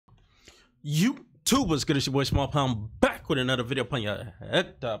YouTubers, good as your boy Small Pound back with another video upon your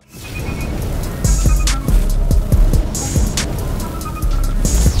head up.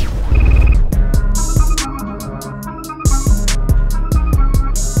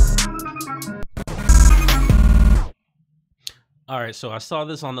 Alright, so I saw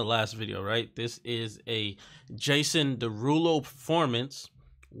this on the last video, right? This is a Jason Derulo performance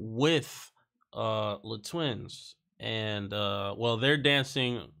with the twins. And well, they're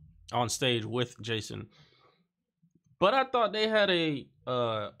dancing on stage with Jason. But I thought they had a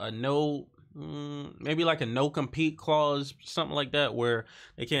no, maybe like a no compete clause, something like that, where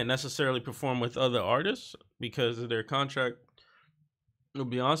they can't necessarily perform with other artists because of their contract with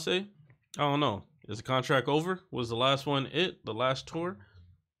Beyonce. I don't know. Is the contract over? Was the last one the last tour?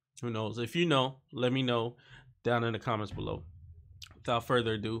 Who knows? If you know, let me know down in the comments below. Without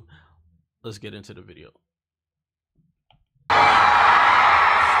further ado, let's get into the video.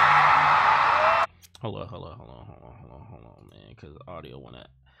 Hold on, man, because audio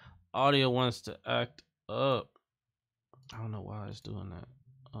wants to act up. I don't know why it's doing that.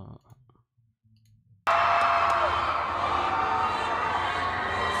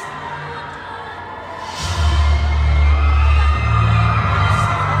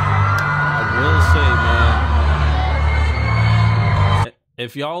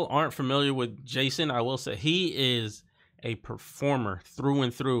 If y'all aren't familiar with Jason, I will say he is a performer through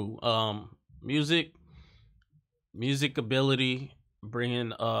and through. Music ability,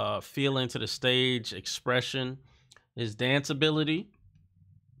 bringing feeling to the stage, expression, his dance ability.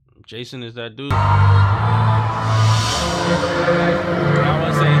 Jason is that dude. I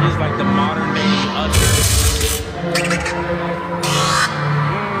would say he's like the modern day Usher.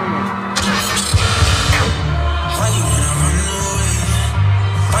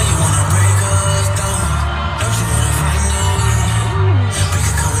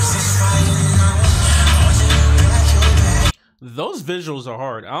 Those visuals are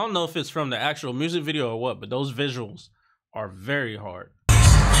hard. I don't know if it's from the actual music video or what, but those visuals are very hard. What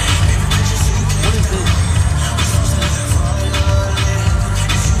is this?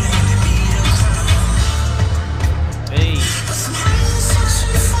 Hey.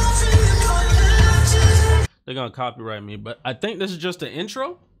 They're gonna copyright me, but I think this is just the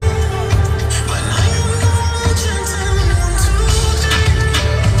intro.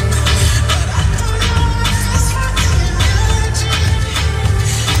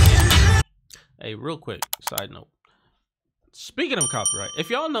 Hey, real quick, side note. Speaking of copyright,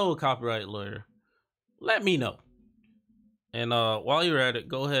 if y'all know a copyright lawyer, let me know. And while you're at it,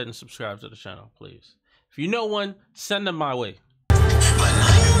 go ahead and subscribe to the channel, please. If you know one, send them my way.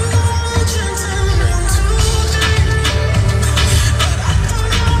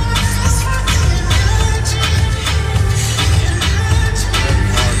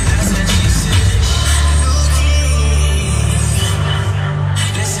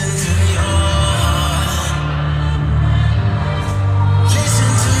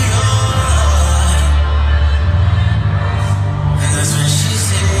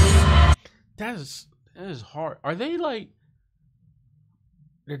 That is hard. Are they like,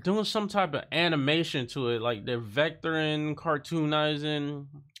 they're doing some type of animation to it, like they're vectoring, cartoonizing,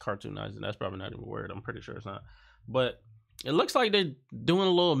 that's probably not even a word, I'm pretty sure it's not, but it looks like they're doing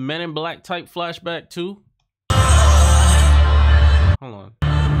a little Men in Black type flashback too. Hold on.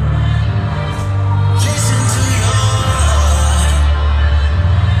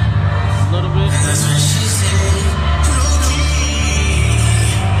 A little bit.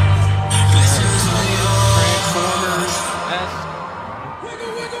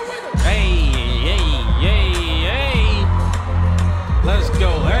 Let's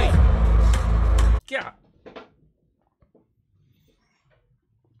go, hey. Yeah.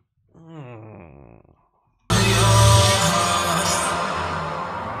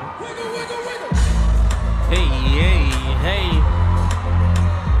 Hey.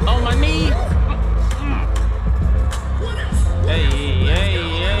 Oh, my knee. Hey.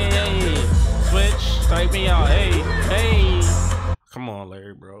 Switch, type me out. Hey. Come on,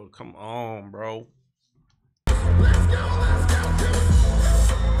 Larry, bro. Come on, bro. Let's go.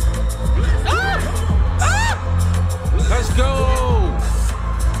 Let's go.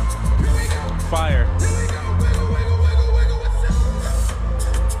 Fire.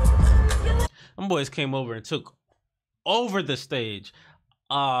 Them boys came over and took over the stage.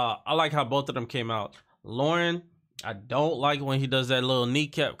 I like how both of them came out. Lauren, I don't like when he does that little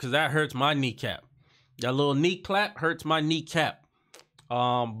kneecap because that hurts my kneecap. That little knee clap hurts my kneecap.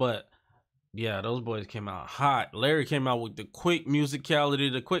 But yeah, those boys came out hot. Larry came out with the quick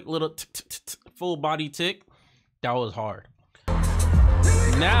musicality, the quick little full body tick. That was hard.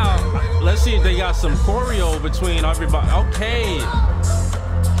 Now Let's see if they got some choreo between everybody. Okay.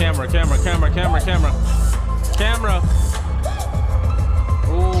 Camera.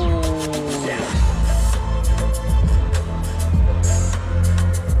 Ooh.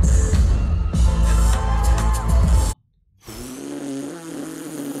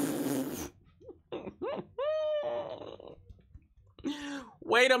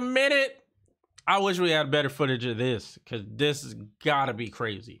 Wait a minute. I wish we had better footage of this, because this has got to be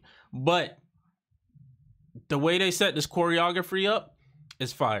crazy. But the way they set this choreography up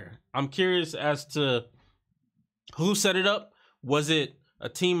is fire. I'm curious as to who set it up. Was it a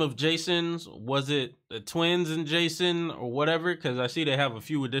team of Jasons? Was it the twins and Jason or whatever? Because I see they have a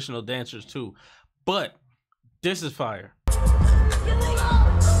few additional dancers too. But this is fire.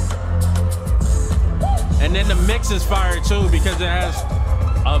 And then the mix is fire too, because it has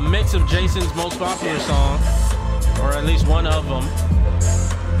a mix of Jason's most popular song, or at least one of them.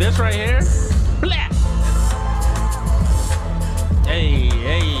 This right here, blah. Hey,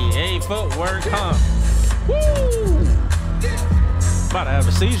 footwork, huh? Woo! About to have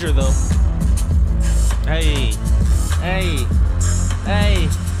a seizure though. Hey.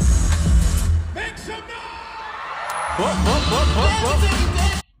 Make some noise!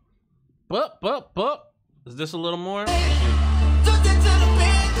 Whoop. Is this a little more?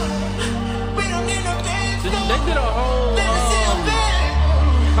 They did a whole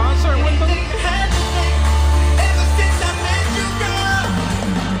concert with them.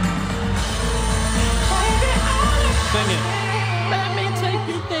 Sing it. Let me take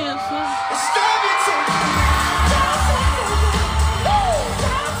you dancing.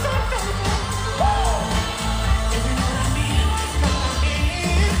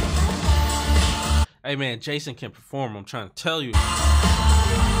 Hey man, Jason can perform, I'm trying to tell you.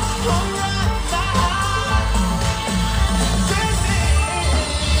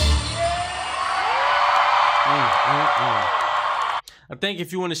 I think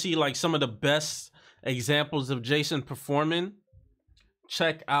if you want to see like some of the best examples of Jason performing,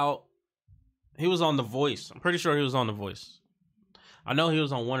 check out, he was on The Voice. I'm pretty sure he was on The Voice. I know he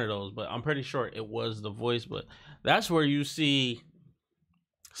was on one of those, but I'm pretty sure it was The Voice. But that's where you see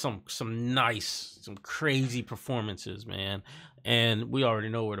some crazy performances, man. And we already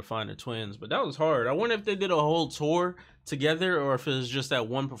know where to find the twins, but that was hard. I wonder if they did a whole tour together, or if it was just that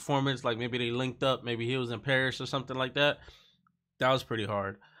one performance, like maybe they linked up, maybe he was in Paris or something like that. That was pretty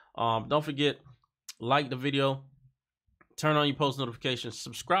hard. Don't forget, like the video, turn on your post notifications,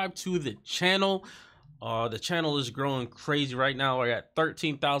 subscribe to the channel. The channel is growing crazy right now. We're at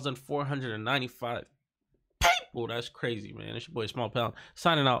 13,495 people. That's crazy, man. It's your boy Small Pound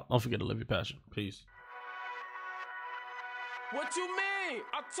signing out. Don't forget to live your passion. Peace. What you mean?